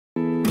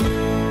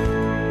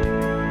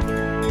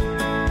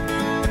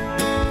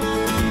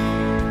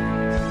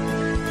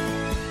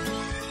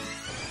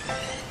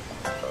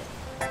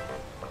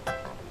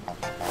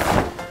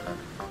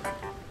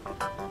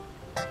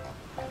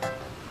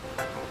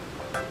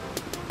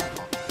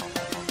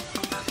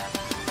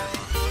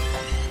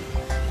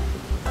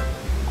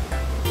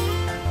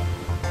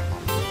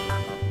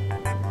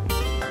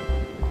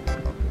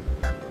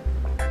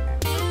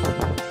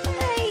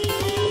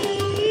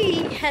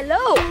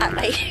Hello!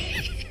 Aray.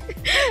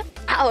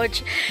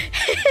 Ouch!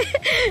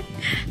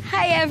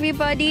 Hi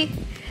everybody!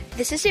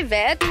 This is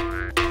Yvette.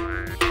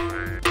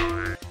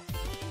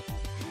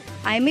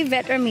 I'm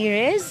Yvetter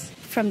Ramirez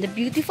from the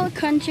beautiful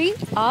country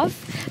of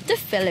the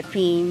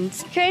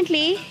Philippines.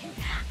 Currently,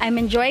 I'm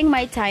enjoying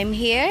my time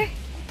here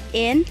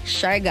in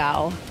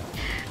Siargao.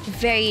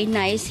 Very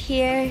nice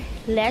here,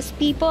 less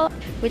people,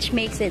 which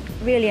makes it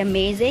really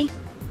amazing.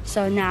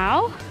 So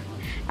now,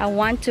 I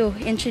want to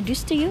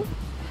introduce to you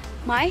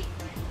my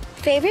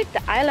favorite, the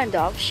island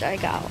of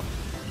Siargao.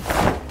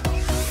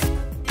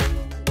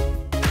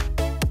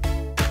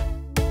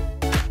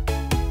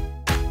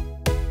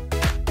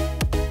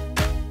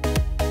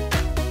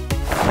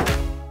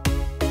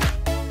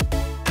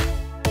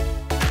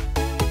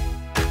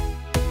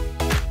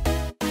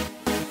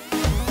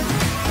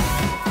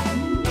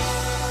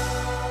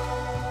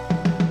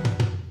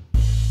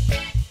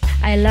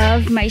 I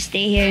love my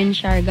stay here in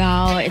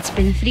Siargao. It's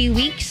been 3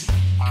 weeks.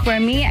 For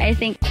me, I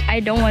think I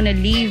don't want to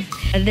leave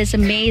this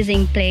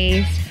amazing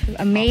place,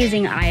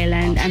 amazing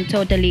island. I'm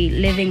totally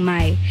living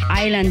my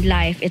island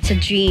life. It's a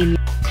dream.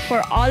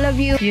 For all of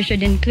you, you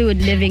should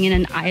include living in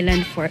an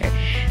island for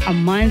a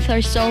month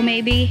or so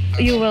maybe.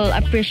 You will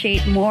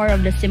appreciate more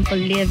of the simple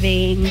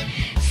living,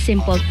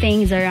 simple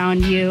things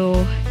around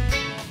you.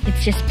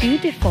 It's just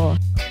beautiful.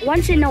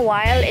 Once in a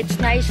while, it's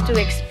nice to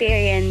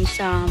experience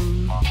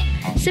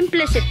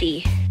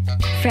simplicity,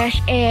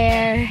 fresh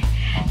air.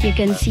 You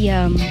can see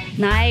a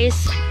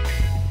nice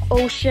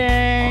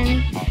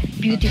ocean,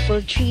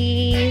 beautiful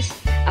trees,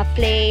 a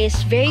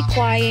place very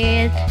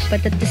quiet,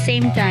 but at the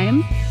same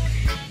time,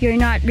 you're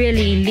not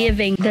really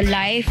living the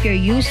life you're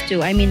used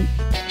to. I mean,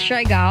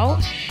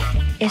 Siargao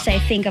is, I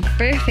think, a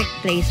perfect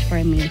place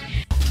for me.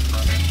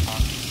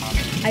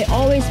 I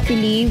always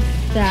believe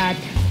that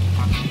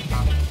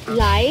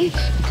life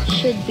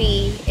should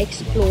be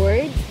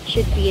explored,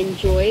 should be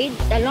enjoyed.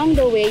 Along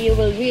the way, you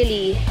will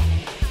really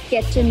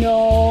get to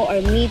know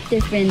or meet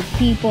different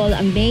people,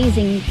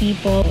 amazing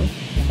people,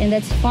 and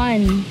that's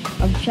fun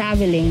of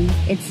traveling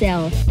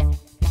itself.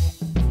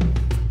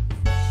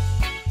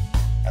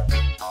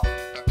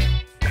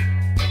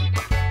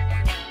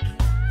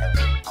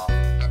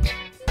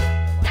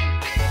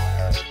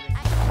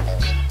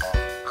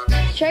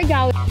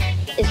 Siargao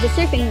is the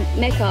surfing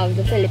mecca of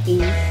the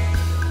Philippines.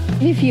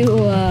 If you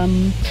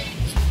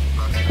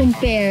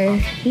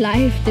compare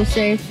life to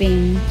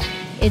surfing,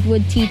 it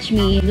would teach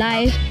me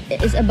life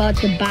is about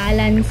the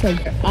balance of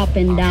up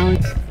and down.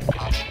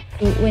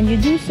 When you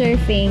do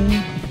surfing,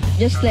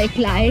 just like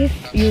life,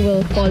 you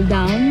will fall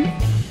down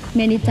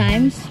many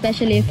times,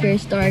 especially if you're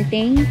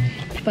starting.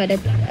 But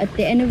at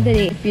the end of the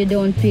day, if you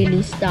don't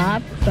really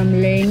stop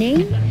from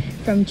learning,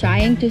 from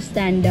trying to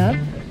stand up,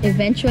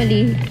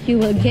 eventually you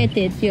will get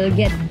it. You'll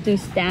get to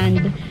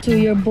stand to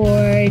your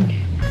board,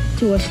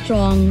 to a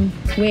strong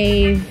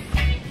wave,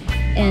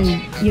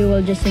 and you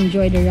will just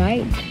enjoy the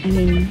ride. I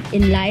mean,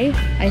 in life,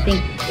 I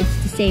think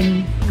it's the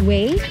same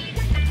way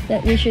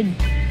that we should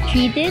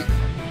treat it.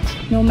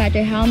 No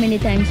matter how many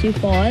times you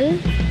fall,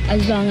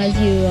 as long as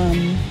you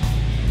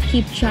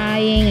keep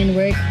trying and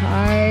work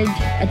hard,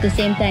 at the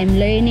same time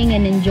learning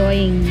and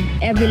enjoying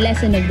every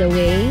lesson of the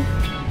way,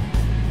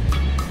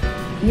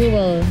 you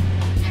will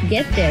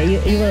get there.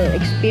 You will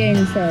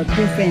experience a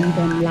different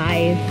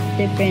life,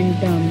 different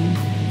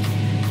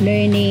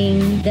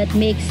learning that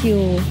makes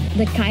you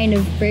the kind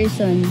of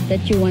person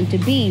that you want to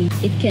be.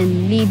 It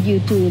can lead you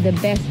to the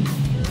best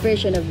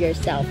version of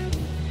yourself.